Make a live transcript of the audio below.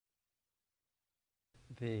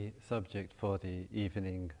The subject for the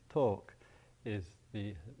evening talk is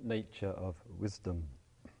the nature of wisdom.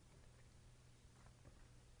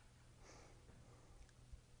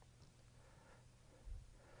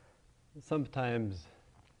 Sometimes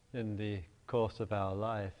in the course of our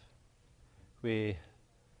life we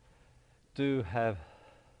do have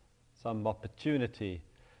some opportunity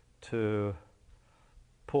to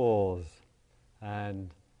pause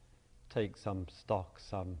and take some stock,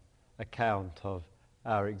 some account of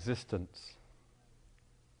our existence.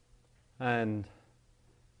 And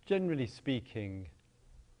generally speaking,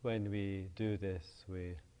 when we do this,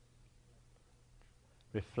 we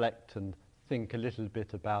reflect and think a little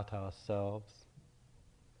bit about ourselves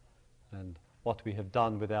and what we have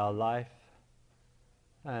done with our life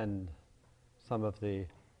and some of the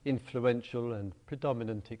influential and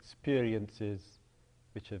predominant experiences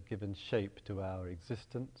which have given shape to our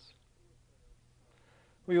existence.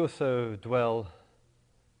 We also dwell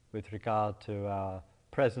with regard to our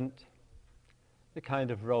present, the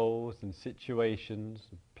kind of roles and situations,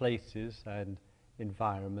 places and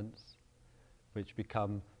environments which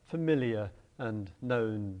become familiar and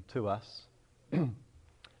known to us.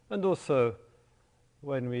 And also,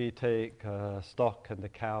 when we take stock and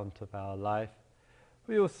account of our life,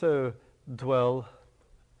 we also dwell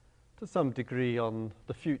to some degree on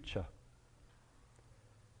the future,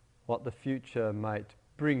 what the future might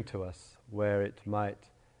bring to us, where it might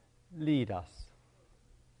lead us,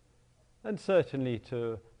 and certainly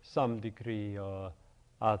to some degree or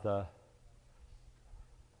other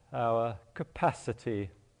our capacity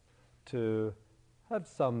to have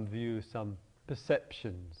some view, some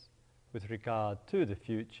perceptions with regard to the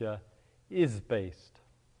future is based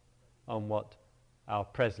on what our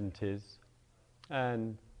present is,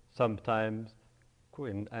 and sometimes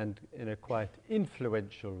in a quite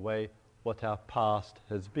influential way what our past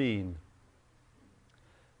has been.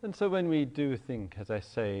 And so when we do think, as I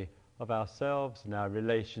say, of ourselves and our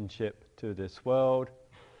relationship to this world,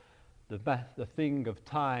 the thing of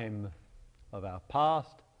time, of our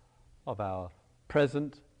past, of our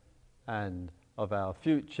present and of our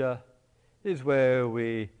future is where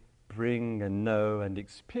we bring and know and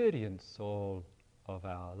experience all of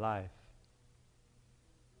our life.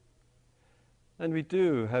 And we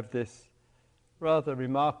do have this rather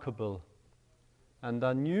remarkable and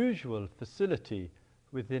unusual facility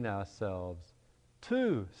within ourselves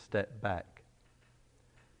to step back,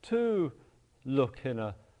 to look in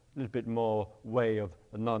a little bit more way of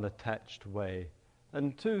a non-attached way,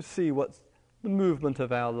 and to see what the movement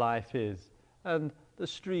of our life is, and the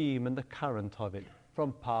stream and the current of it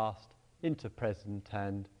from past into present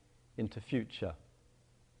and into future.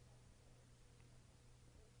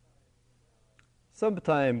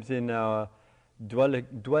 Sometimes in our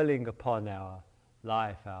dwelling upon our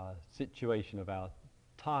life, our situation of our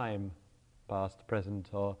time, past, present,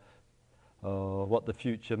 or what the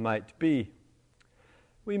future might be,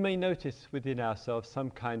 we may notice within ourselves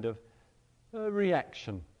some kind of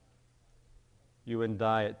reaction. You and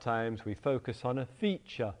I, at times, we focus on a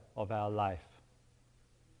feature of our life.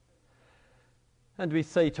 And we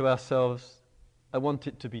say to ourselves, I want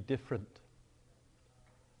it to be different.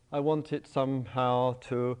 I want it somehow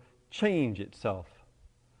to change itself.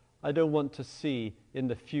 I don't want to see in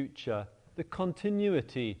the future the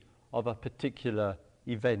continuity of a particular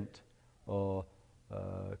event or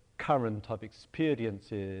current of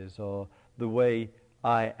experiences or the way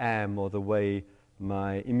I am or the way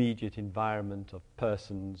my immediate environment of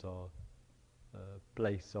persons or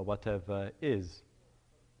place or whatever is.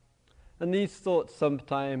 And these thoughts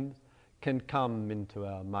sometimes can come into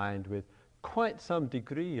our mind with quite some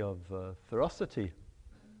degree of ferocity,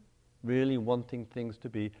 really wanting things to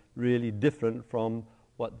be really different from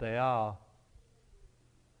what they are.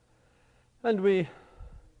 And we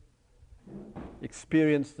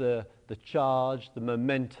experience the charge, the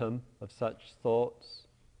momentum of such thoughts.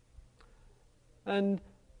 And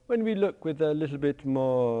when we look with a little bit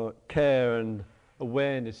more care and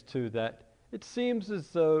awareness to that, it seems as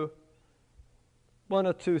though one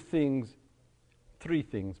or two things, three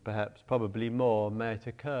things perhaps, probably more, might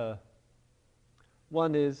occur.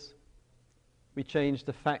 One is we change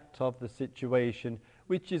the fact of the situation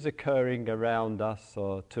which is occurring around us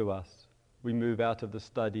or to us. We move out of the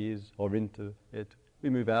studies or into it. We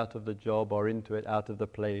move out of the job or into it, out of the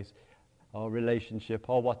place or relationship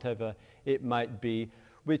or whatever it might be,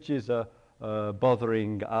 which is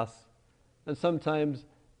bothering us. And sometimes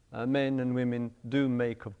men and women do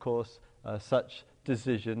make, of course, such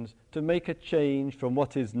decisions to make a change from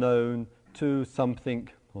what is known to something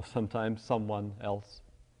or sometimes someone else.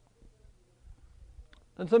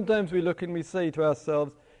 And sometimes we look and we say to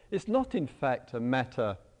ourselves, It's not in fact a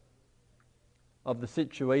matter of the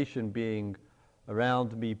situation being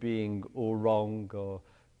around me being all wrong or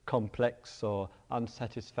complex or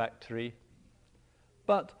unsatisfactory,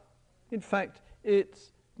 but in fact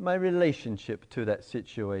it's my relationship to that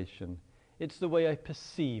situation. It's the way I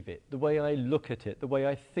perceive it, the way I look at it, the way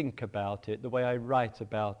I think about it, the way I write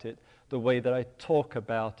about it, the way that I talk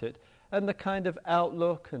about it, and the kind of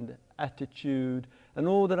outlook and attitude and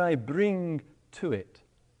all that I bring to it.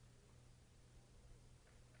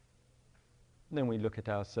 And then we look at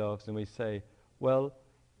ourselves and we say, well,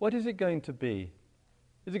 what is it going to be?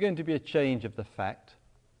 Is it going to be a change of the fact?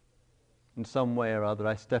 In some way or other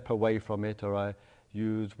I step away from it, or I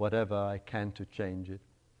use whatever I can to change it.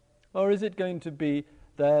 Or is it going to be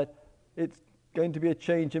that it's going to be a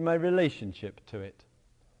change in my relationship to it?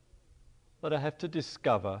 That I have to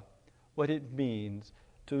discover what it means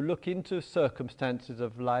to look into circumstances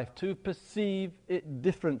of life, to perceive it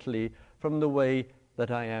differently from the way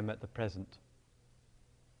that I am at the present.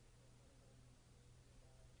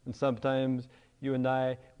 And sometimes you and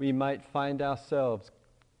I, we might find ourselves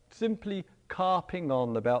simply carping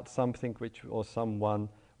on about something or someone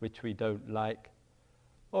which we don't like,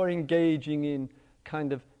 or engaging in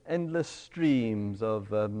kind of endless streams of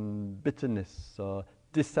bitterness or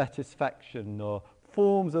dissatisfaction or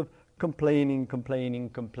forms of complaining.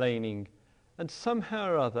 And somehow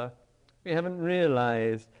or other, we haven't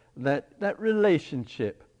realized that that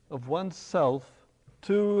relationship of oneself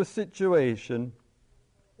to a situation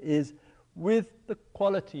is with the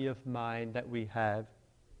quality of mind that we have,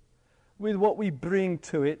 with what we bring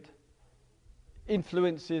to it,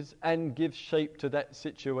 influences and gives shape to that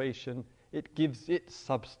situation. It gives it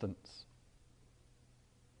substance.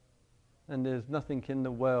 And there's nothing in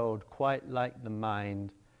the world quite like the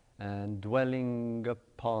mind, and dwelling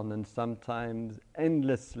upon, and sometimes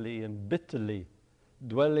endlessly and bitterly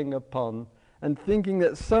dwelling upon, and thinking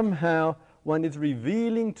that somehow one is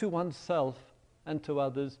revealing to oneself and to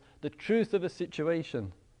others the truth of a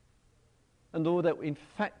situation. And all that in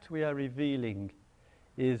fact we are revealing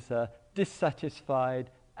is a dissatisfied,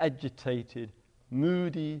 agitated,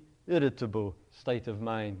 moody, irritable state of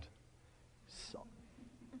mind.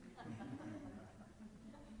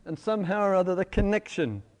 And somehow or other the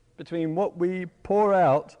connection between what we pour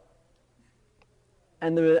out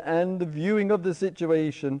and the viewing of the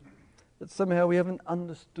situation, that somehow we haven't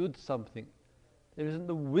understood something. There isn't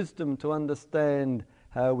the wisdom to understand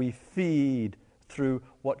how we feed through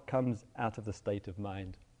what comes out of the state of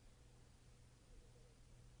mind.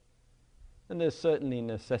 And there's certainly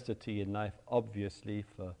necessity in life, obviously,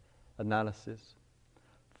 for analysis,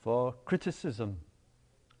 for criticism,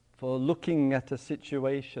 for looking at a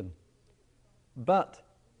situation. But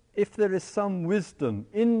if there is some wisdom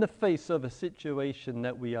in the face of a situation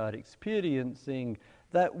that we are experiencing,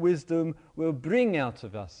 that wisdom will bring out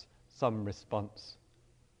of us some response,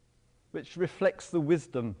 which reflects the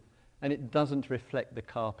wisdom, and it doesn't reflect the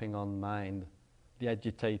carping on mind, the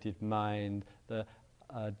agitated mind, the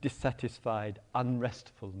dissatisfied,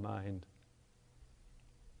 unrestful mind.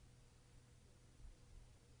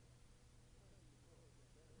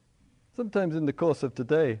 Sometimes in the course of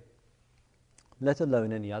today, let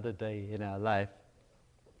alone any other day in our life,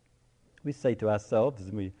 we say to ourselves,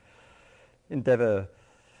 and we endeavour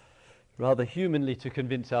rather humanly to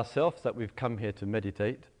convince ourselves that we've come here to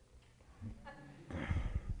meditate,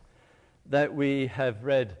 that we have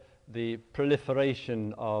read the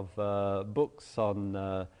proliferation of books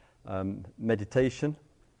on meditation,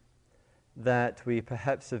 that we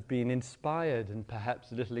perhaps have been inspired and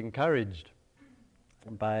perhaps a little encouraged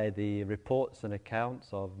by the reports and accounts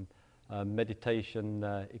of meditation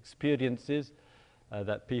experiences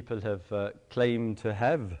that people have claimed to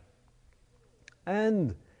have.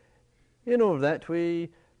 And in all of that, we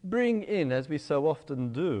bring in, as we so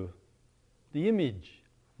often do, the image,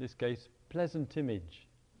 in this case, pleasant image,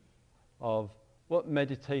 of what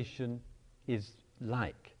meditation is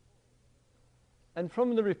like. And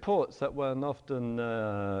from the reports that one often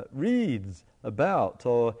reads about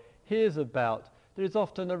or hears about, there is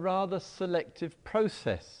often a rather selective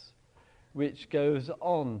process which goes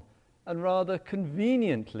on, and rather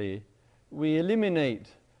conveniently we eliminate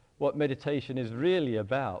what meditation is really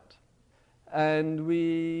about, and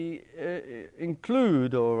we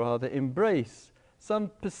include, or rather embrace,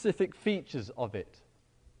 some specific features of it.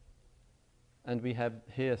 And we have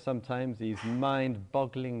here sometimes these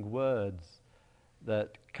mind-boggling words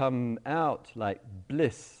that come out like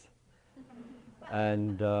bliss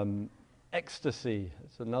and ecstasy.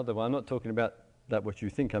 It's another one. I'm not talking about that what you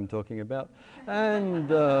think I'm talking about. And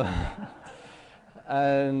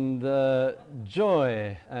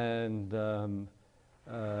joy and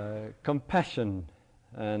compassion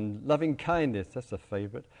and loving kindness, that's a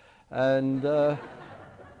favourite, and a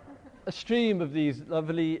stream of these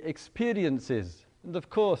lovely experiences. And of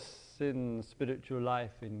course, in spiritual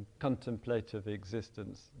life, in contemplative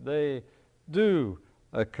existence, they do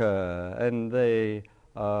occur, and they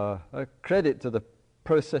are a credit to the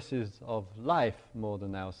processes of life more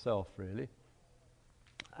than ourself, really.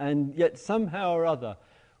 And yet somehow or other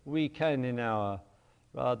we can, in our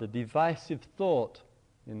rather divisive thought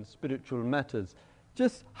in spiritual matters,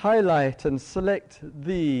 just highlight and select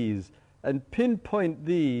these and pinpoint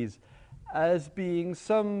these as being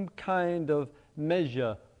some kind of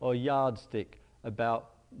measure or yardstick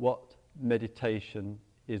about what meditation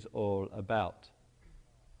is all about.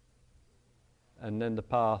 And then the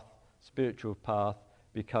path, spiritual path,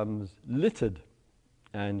 becomes littered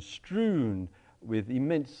and strewn with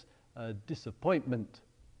immense disappointment,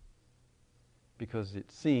 because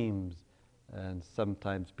it seems, and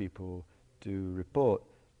sometimes people do report,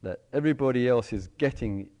 that everybody else is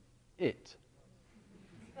getting it,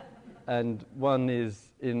 and one is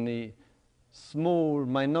in the small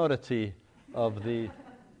minority of the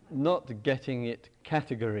not getting it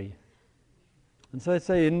category. And so I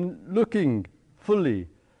say, in looking fully,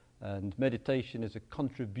 and meditation is a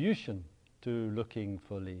contribution to looking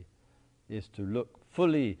fully, is to look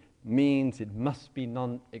fully means it must be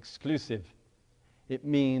non-exclusive. It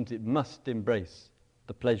means it must embrace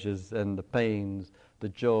the pleasures and the pains, the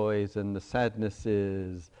joys and the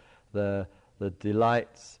sadnesses, the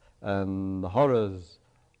delights and the horrors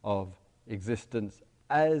of existence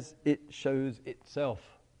as it shows itself.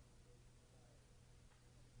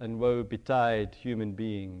 And woe betide human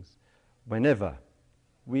beings whenever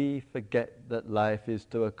we forget that life is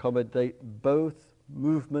to accommodate both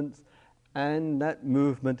movements, and that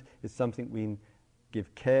movement is something we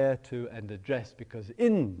give care to and address, because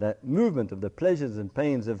in that movement of the pleasures and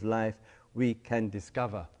pains of life we can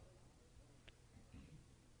discover.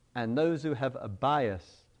 And those who have a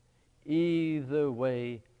bias either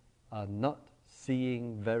way are not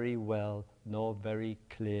seeing very well nor very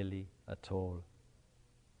clearly at all.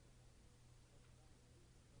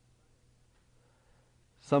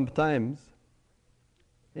 Sometimes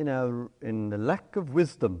in the lack of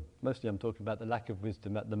wisdom, mostly I'm talking about the lack of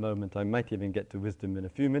wisdom at the moment, I might even get to wisdom in a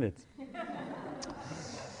few minutes,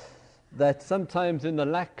 that sometimes in the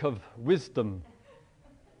lack of wisdom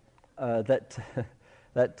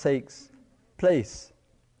that takes place,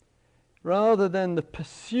 rather than the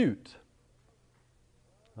pursuit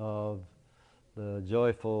of the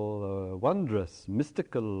joyful, wondrous,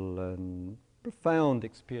 mystical and profound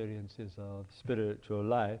experiences of spiritual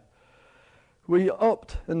life, we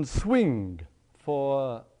opt and swing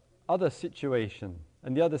for other situation.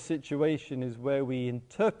 And the other situation is where we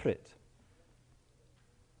interpret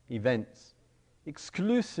events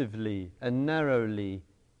exclusively and narrowly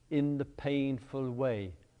in the painful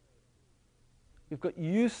way. We've got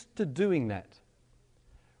used to doing that.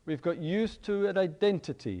 We've got used to an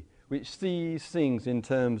identity which sees things in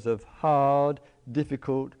terms of hard,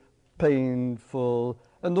 difficult, painful,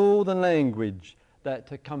 and all the language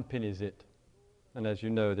that accompanies it. And as you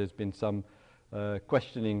know, there's been some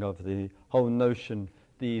questioning of the whole notion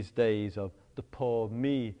these days of the poor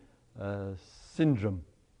me syndrome.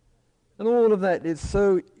 And all of that, it's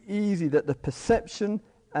so easy that the perception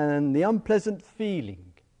and the unpleasant feeling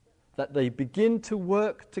that they begin to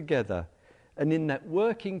work together, and in that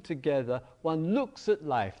working together one looks at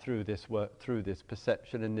life through this work, through this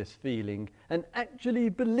perception and this feeling, and actually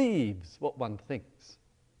believes what one thinks.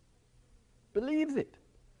 Believes it.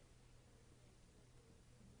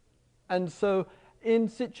 And so in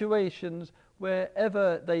situations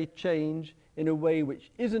wherever they change in a way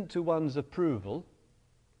which isn't to one's approval,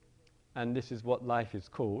 and this is what life is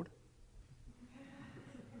called,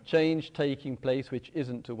 change taking place which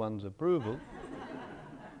isn't to one's approval,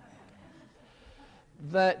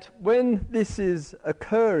 that when this is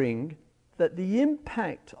occurring, that the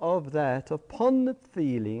impact of that upon the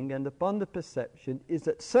feeling and upon the perception is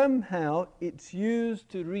that somehow it's used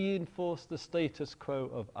to reinforce the status quo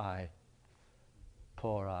of I,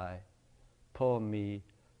 poor me,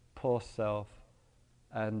 poor self,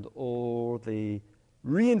 and all the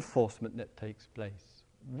reinforcement that takes place.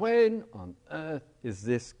 When on earth is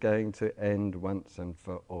this going to end once and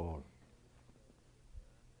for all?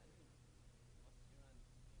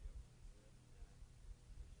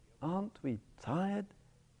 Aren't we tired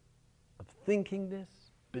of thinking this,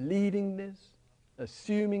 believing this,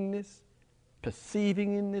 assuming this,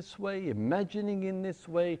 perceiving in this way, imagining in this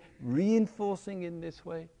way, reinforcing in this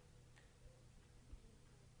way?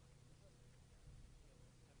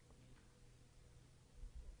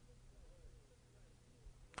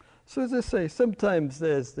 So as I say, sometimes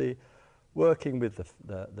there's the working with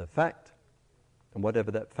the fact, and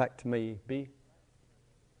whatever that fact may be.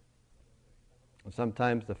 And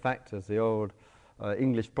sometimes the fact, as the old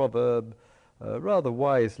English proverb rather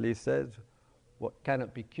wisely says, what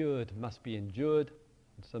cannot be cured must be endured.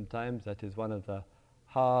 And sometimes that is one of the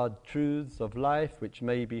hard truths of life, which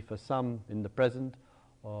may be for some in the present,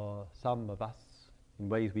 or some of us in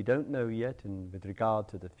ways we don't know yet with regard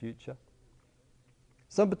to the future.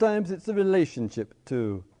 Sometimes it's a relationship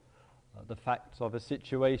to the facts of a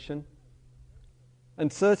situation.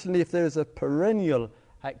 And certainly if there is a perennial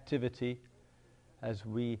activity, as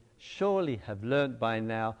we surely have learnt by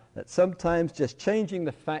now, that sometimes just changing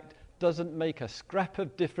the fact doesn't make a scrap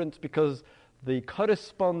of difference because the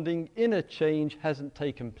corresponding inner change hasn't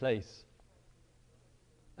taken place.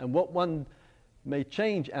 And what one may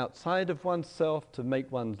change outside of oneself to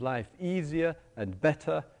make one's life easier and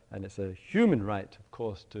better, and it's a human right, of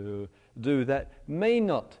course, to do that, may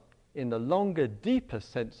not, in the longer, deeper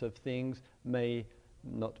sense of things, may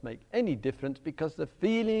not make any difference because the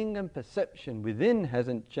feeling and perception within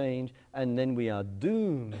hasn't changed, and then we are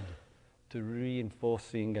doomed to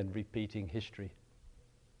reinforcing and repeating history.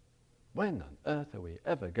 When on earth are we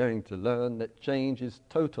ever going to learn that change is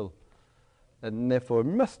total, and therefore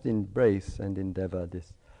must embrace and endeavour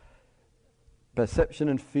this perception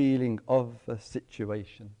and feeling of a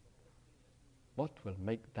situation? What will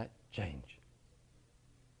make that change?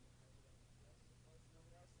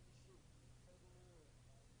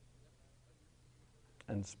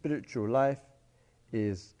 And spiritual life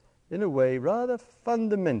is, in a way, rather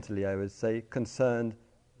fundamentally, I would say, concerned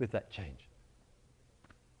with that change.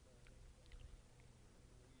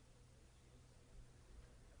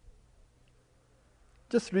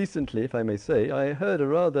 Just recently, if I may say, I heard a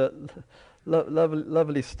rather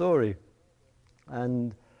lovely story,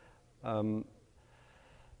 and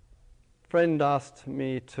friend asked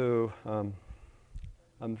me to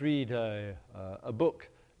read a book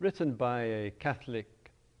written by a Catholic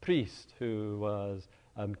priest who was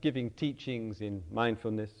giving teachings in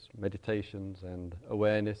mindfulness, meditations and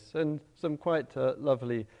awareness, and some quite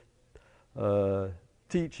lovely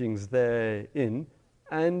teachings therein.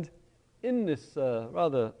 And in this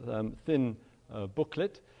rather thin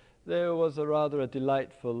booklet, there was a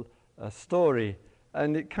delightful story,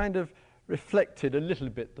 and it kind of reflected a little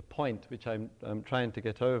bit the point which I'm trying to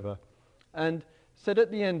get over, and said at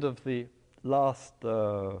the end of the last,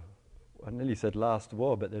 I nearly said last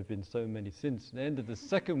war, but there have been so many since, the end of the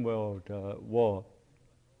Second World War,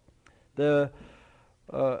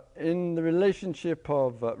 in the relationship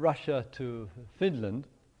of Russia to Finland,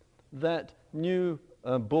 that new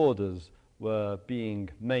borders were being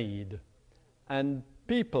made, and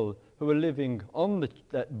people who were living on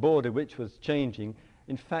that border which was changing,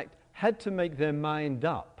 in fact, had to make their mind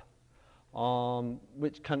up on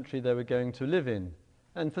which country they were going to live in.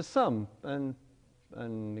 And for some, and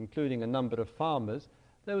including a number of farmers,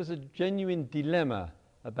 there was a genuine dilemma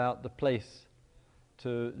about the place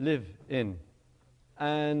to live in.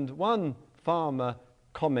 And one farmer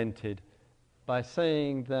commented by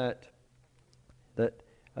saying that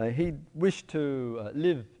he wished to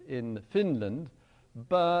live in Finland,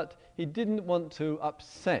 but he didn't want to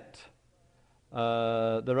upset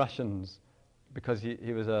the Russians because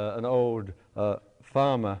he was an old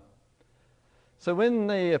farmer. So when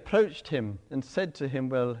they approached him and said to him,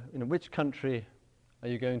 well, which country are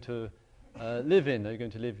you going to live in? Are you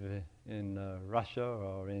going to live in Russia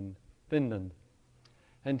or in Finland?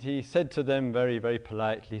 And he said to them very, very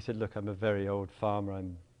politely, he said, look, I'm a very old farmer.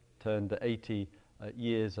 I'm turned 80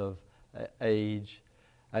 years of age.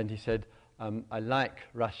 And he said, I like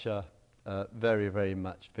Russia very, very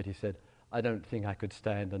much. But he said, I don't think I could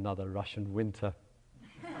stand another Russian winter.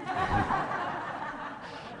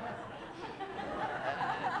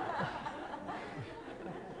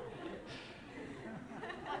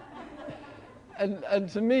 And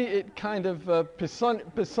to me, it kind of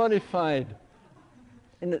personified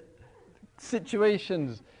in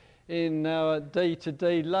situations in our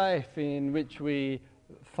day-to-day life in which we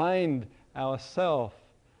find ourselves.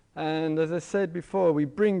 And as I said before, we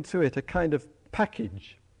bring to it a kind of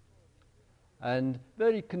package and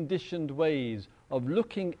very conditioned ways of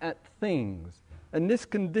looking at things. And this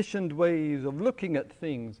conditioned ways of looking at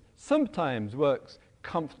things sometimes works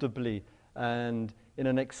comfortably and in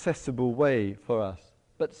an accessible way for us.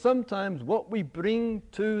 But sometimes what we bring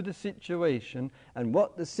to the situation and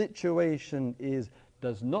what the situation is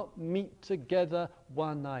does not meet together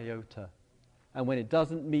one iota. And when it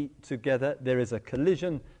doesn't meet together, there is a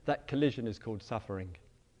collision. That collision is called suffering.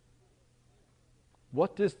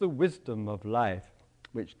 What is the wisdom of life?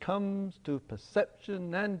 which comes to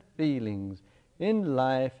perception and feelings in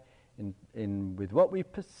life, with what we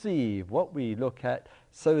perceive, what we look at,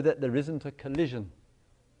 so that there isn't a collision.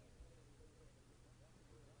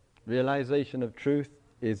 Realization of truth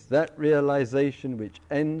is that realization which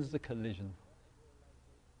ends the collision.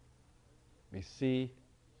 We see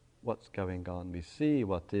what's going on, we see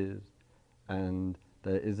what is, and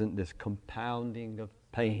there isn't this compounding of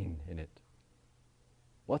pain in it.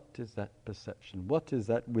 What is that perception? What is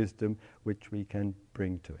that wisdom which we can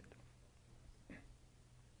bring to it?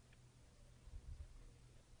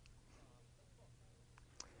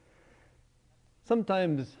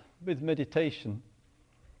 Sometimes with meditation,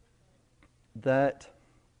 that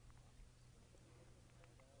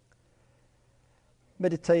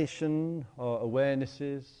meditation or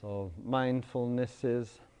awarenesses or mindfulnesses,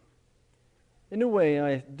 in a way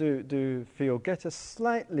I do feel, get a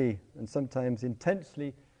slightly and sometimes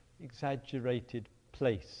intensely exaggerated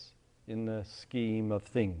place in the scheme of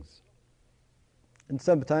things. And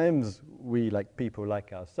sometimes we, like people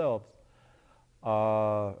like ourselves,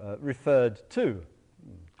 are referred to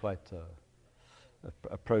quite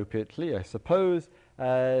appropriately, I suppose,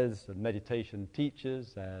 as meditation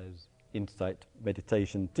teachers, as insight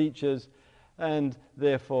meditation teachers, and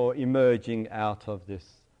therefore emerging out of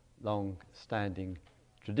this long-standing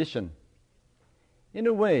tradition. In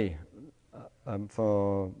a way,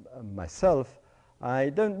 for myself, I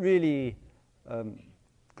don't really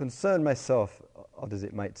concern myself, odd as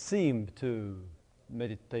it might seem, to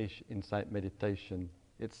meditation, insight meditation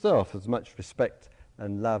itself, as much respect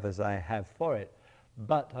and love as I have for it,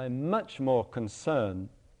 but I'm much more concerned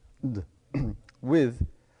with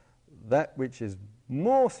that which is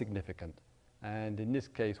more significant. And in this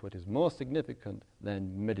case, what is more significant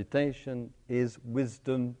than meditation is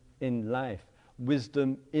wisdom in life,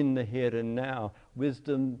 wisdom in the here and now,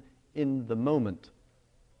 wisdom in the moment.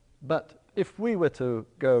 But if we were to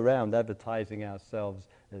go around advertising ourselves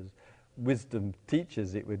as wisdom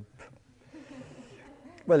teachers, it would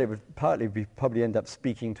it would probably end up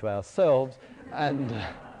speaking to ourselves, and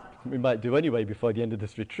we might do anyway before the end of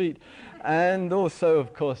this retreat, and also,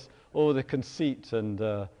 of course, all the conceit and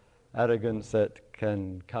arrogance that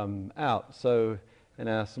can come out. So in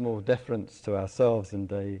our small deference to ourselves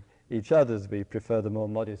and each others, we prefer the more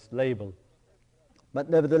modest label. But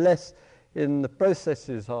nevertheless, in the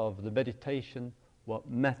processes of the meditation, what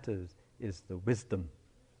matters is the wisdom.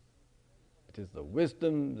 It is the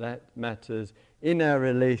wisdom that matters in our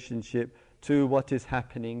relationship to what is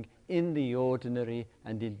happening in the ordinary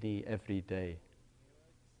and in the everyday.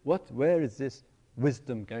 Where is this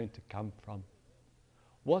wisdom going to come from?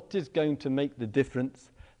 What is going to make the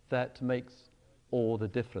difference that makes all the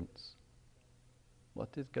difference? What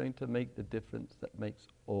is going to make the difference that makes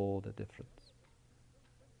all the difference?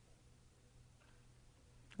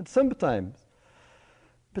 And sometimes,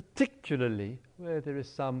 particularly where there is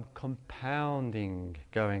some compounding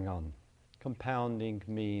going on. Compounding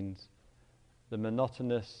means the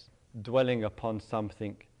monotonous dwelling upon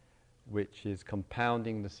something which is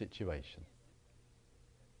compounding the situation.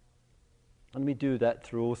 And we do that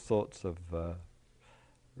through all sorts of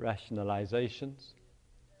rationalizations,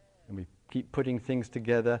 and we keep putting things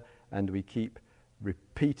together, and we keep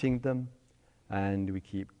repeating them, and we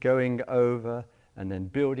keep going over and then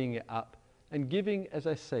building it up and giving, as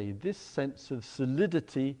I say, this sense of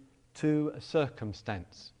solidity to a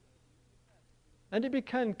circumstance. And it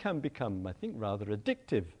can become, I think, rather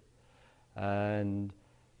addictive, and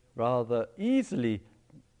rather easily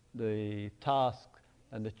the task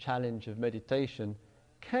and the challenge of meditation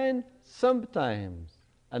can sometimes,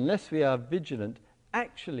 unless we are vigilant,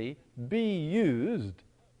 actually be used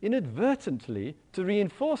inadvertently to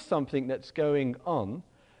reinforce something that's going on,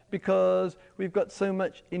 because we've got so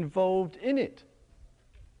much involved in it.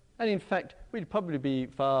 And in fact, we'd probably be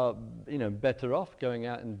far better off going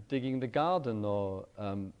out and digging the garden or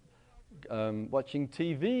watching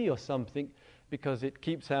TV or something, because it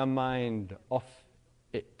keeps our mind off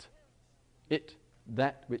it.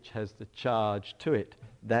 That which has the charge to it,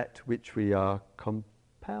 that which we are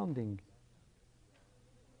compounding.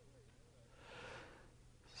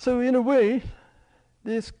 So in a way,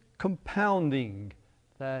 this compounding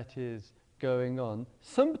that is going on,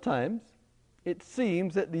 sometimes it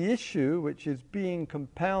seems that the issue which is being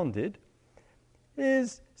compounded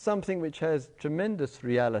is something which has tremendous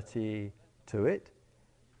reality to it,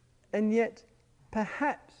 and yet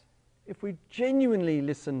perhaps if we genuinely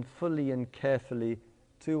listen fully and carefully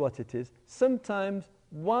to what it is, sometimes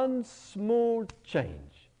one small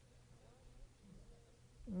change,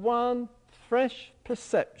 one fresh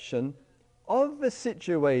perception of the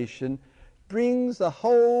situation brings the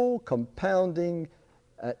whole compounding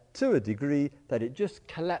to a degree that it just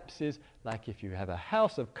collapses, like if you have a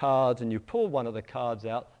house of cards and you pull one of the cards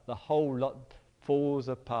out, the whole lot falls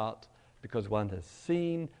apart because one has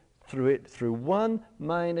seen through it through one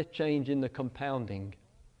minor change in the compounding.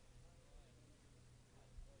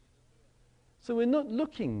 So we're not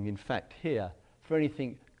looking, in fact, here for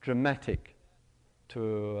anything dramatic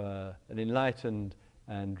to an enlightened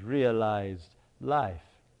and realized life.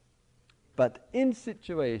 But in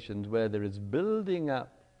situations where there is building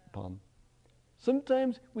up upon,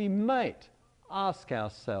 sometimes we might ask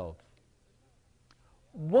ourselves,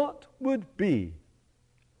 what would be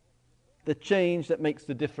the change that makes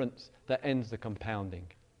the difference, that ends the compounding?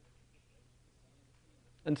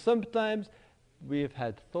 And sometimes we have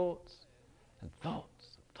had thoughts and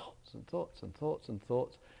thoughts and thoughts and thoughts and thoughts and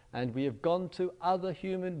thoughts, and we have gone to other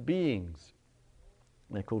human beings,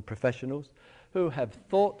 they're called professionals, who have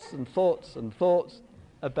thoughts and thoughts and thoughts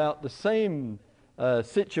about the same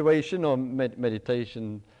situation, or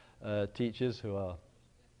meditation teachers who are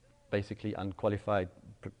basically unqualified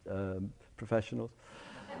professionals.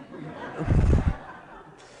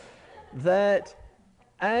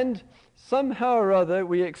 And somehow or other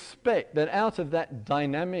we expect that out of that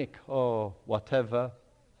dynamic or whatever,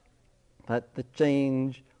 that the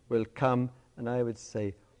change will come. And I would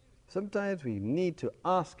say sometimes we need to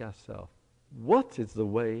ask ourselves, what is the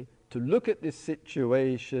way to look at this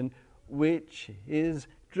situation which is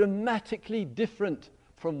dramatically different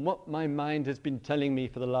from what my mind has been telling me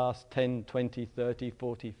for the last 10, 20, 30,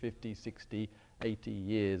 40, 50, 60, 80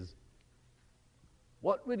 years?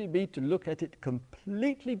 What would it be to look at it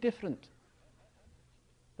completely different,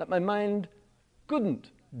 that my mind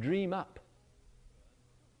couldn't dream up?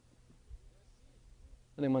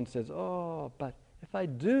 And then one says, oh, but if I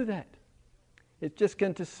do that, it's just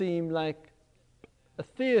going to seem like a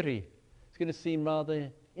theory. It's going to seem rather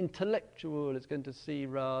intellectual. It's going to seem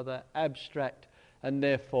rather abstract. And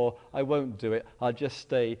therefore, I won't do it. I'll just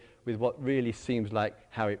stay with what really seems like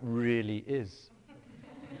how it really is,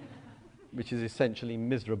 which is essentially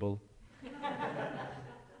miserable.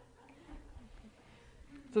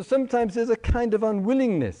 So sometimes there's a kind of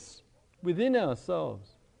unwillingness within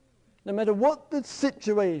ourselves, no matter what the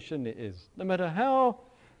situation is, no matter how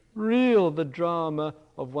real the drama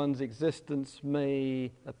of one's existence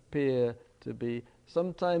may appear to be,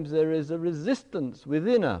 sometimes there is a resistance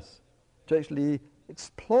within us to actually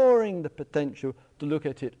exploring the potential to look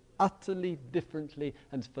at it utterly differently,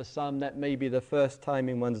 and for some that may be the first time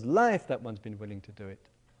in one's life that one's been willing to do it.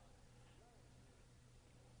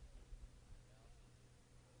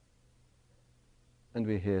 And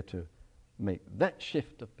we're here to make that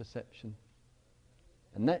shift of perception,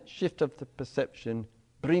 and that shift of the perception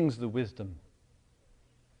brings the wisdom.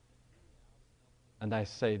 And I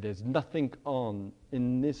say there's nothing on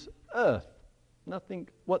in this earth, nothing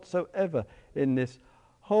whatsoever in this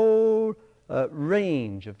whole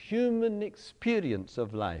range of human experience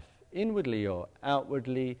of life, inwardly or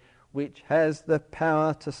outwardly, which has the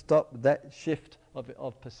power to stop that shift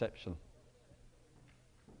of perception.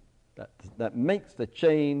 That makes the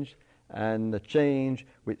change, and the change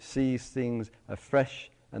which sees things afresh,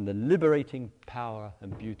 and the liberating power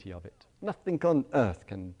and beauty of it. Nothing on earth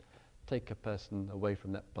can take a person away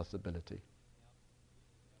from that possibility.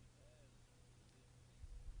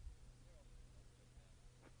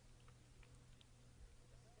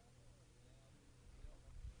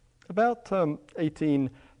 About 18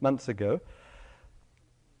 months ago,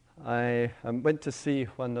 I went to see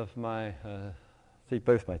one of my,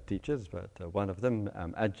 both my teachers, but one of them,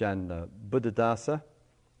 Ajahn Buddhadasa.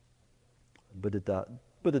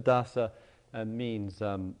 Buddhadasa means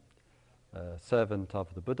servant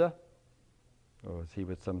of the Buddha, or as he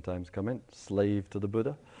would sometimes comment, slave to the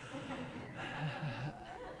Buddha.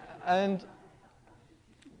 And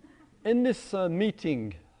in this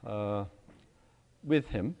meeting with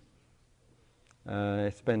him, I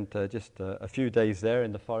spent just a few days there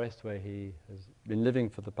in the forest where he has been living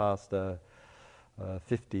for the past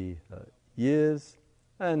 50 years.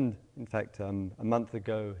 And in fact, a month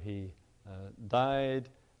ago he died,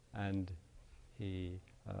 and he,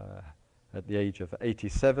 at the age of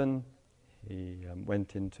 87, he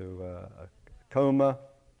went into a coma,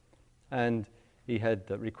 and he had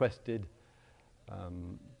requested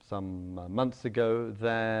some months ago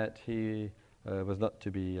that he was not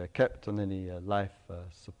to be kept on any life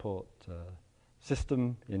support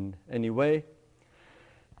system in any way.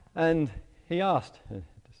 And he asked,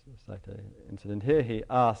 just like an incident here, he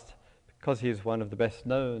asked, because he's one of the best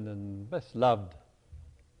known and best loved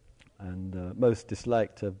and most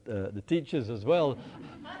disliked of the teachers as well,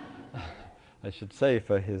 I should say,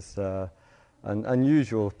 for his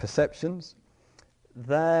unusual perceptions,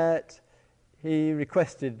 that he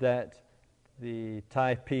requested that the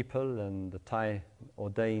Thai people and the Thai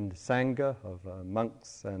ordained Sangha of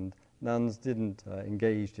monks and nuns didn't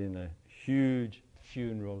engage in a huge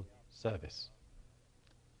funeral service.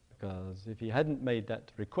 Because if he hadn't made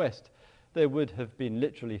that request, there would have been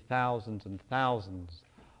literally thousands and thousands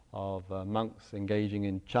of monks engaging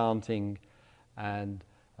in chanting and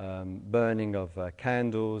burning of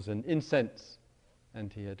candles and incense.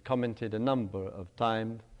 And he had commented a number of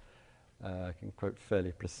times, I can quote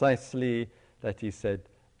fairly precisely, that he said,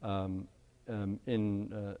 in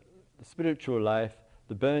the spiritual life,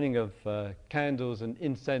 the burning of candles and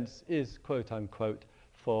incense is, quote unquote,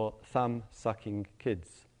 for thumb-sucking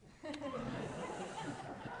kids.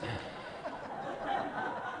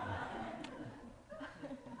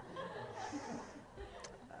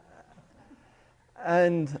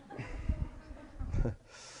 And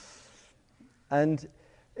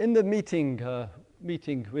in the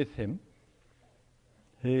meeting with him,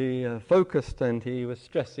 he focused and he was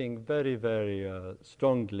stressing very, very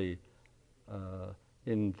strongly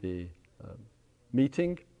in the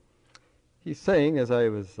meeting. He's saying, as I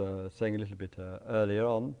was saying a little bit earlier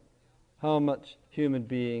on, how much human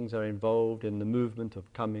beings are involved in the movement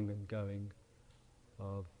of coming and going,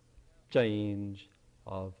 of change,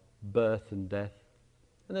 of birth and death.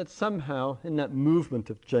 And that somehow in that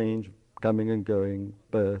movement of change, coming and going,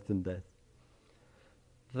 birth and death,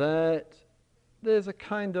 that there's a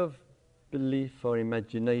kind of belief or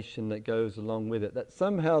imagination that goes along with it, that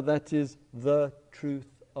somehow that is the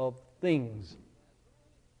truth of things.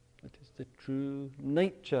 That is the true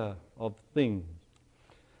nature of things.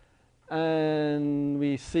 And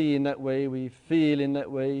we see in that way, we feel in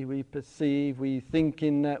that way, we perceive, we think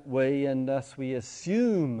in that way, and thus we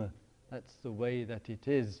assume that's the way that it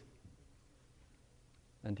is.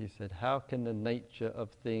 And he said, how can the nature of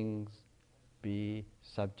things be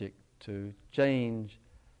subject to change,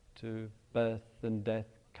 to birth and death,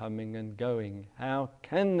 coming and going? How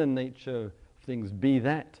can the nature of things be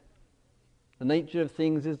that? The nature of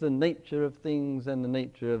things is the nature of things, and the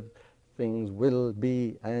nature of things will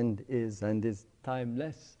be and is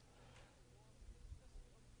timeless.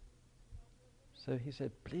 So he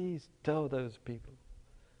said, please tell those people,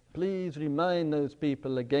 please remind those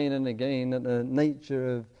people again and again that the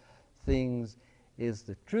nature of things is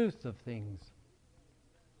the truth of things.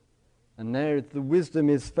 And there the wisdom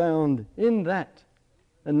is found in that,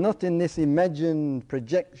 and not in this imagined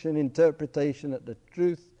projection, interpretation that the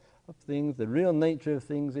truth of things, the real nature of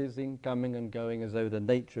things is in coming and going, as though the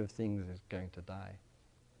nature of things is going to die.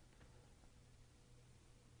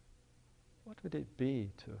 What would it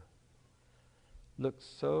be to look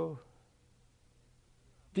so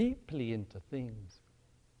deeply into things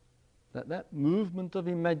that movement of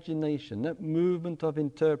imagination, that movement of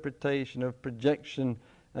interpretation, of projection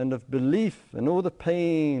and of belief and all the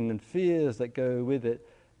pain and fears that go with it,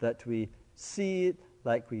 that we see it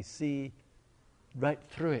like we see right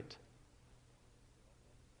through it.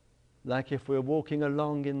 Like if we're walking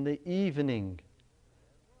along in the evening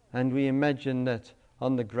and we imagine that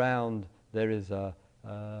on the ground there is a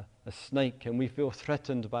snake, and we feel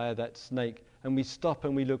threatened by that snake, and we stop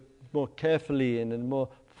and we look more carefully in a more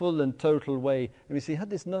full and total way, and we see,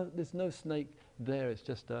 there's no snake there, it's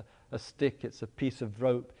just a stick, it's a piece of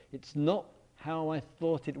rope. It's not how I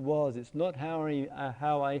thought it was, it's not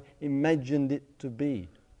how I imagined it to be.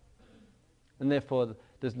 And therefore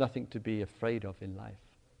there's nothing to be afraid of in life.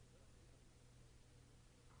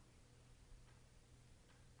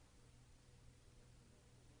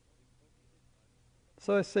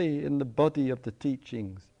 So I say, in the body of the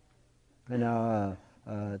teachings, in our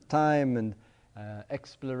time and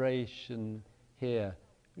exploration here,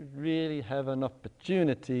 we really have an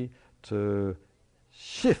opportunity to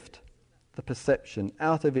shift the perception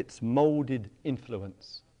out of its moulded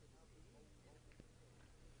influence.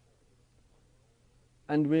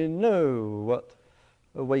 And we know what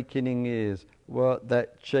awakening is, what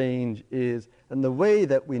that change is, and the way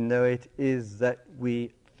that we know it is that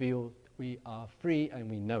we feel we are free and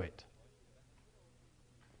we know it.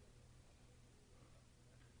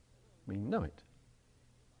 We know it.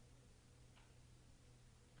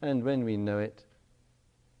 And when we know it,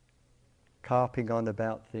 carping on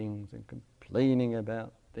about things and complaining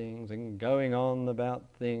about things and going on about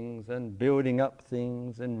things and building up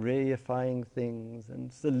things and reifying things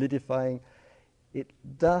and solidifying, it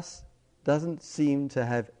doesn't seem to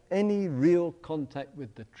have any real contact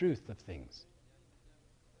with the truth of things.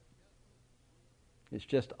 It's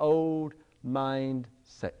just old mind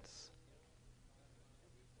sets.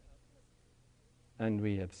 And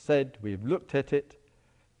we have said, we've looked at it,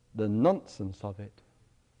 the nonsense of it,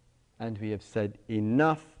 and we have said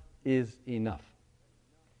enough is enough.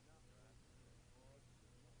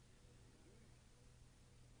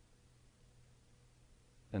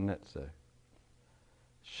 And that's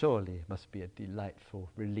surely must be a delightful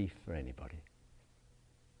relief for anybody.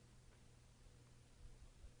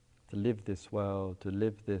 To live this world, to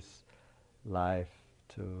live this life,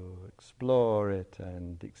 to explore it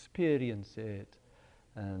and experience it,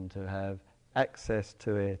 and to have access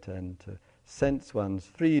to it, and to sense one's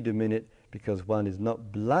freedom in it, because one is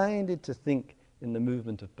not blinded to think in the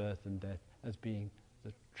movement of birth and death as being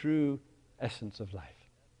the true essence of life,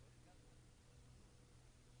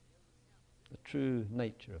 the true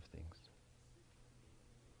nature of things.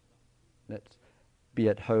 Let's be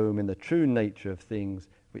at home in the true nature of things,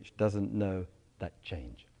 which doesn't know that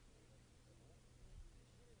change.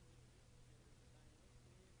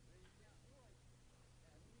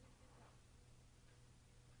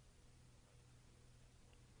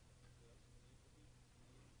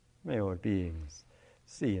 May all beings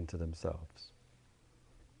see into themselves.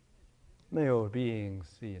 May all beings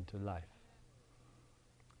see into life.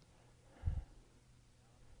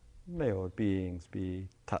 May all beings be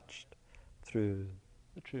touched through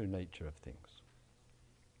the true nature of things.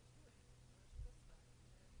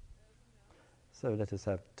 So let us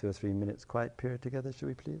have 2 or 3 minutes quiet period together, shall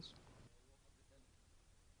we please?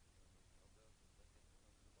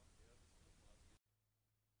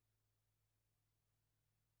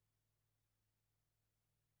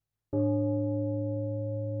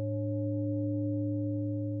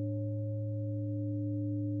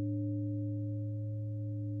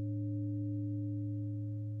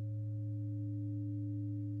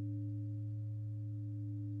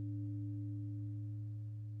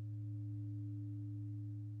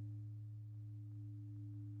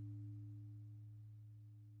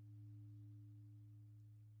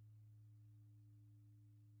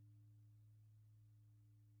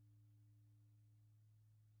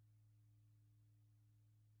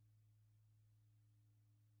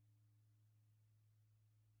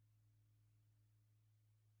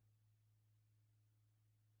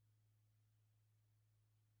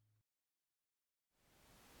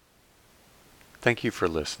 Thank you for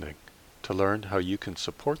listening. To learn how you can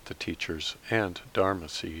support the teachers and Dharma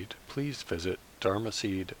Seed, please visit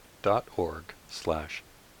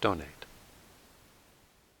dharmaseed.org/donate.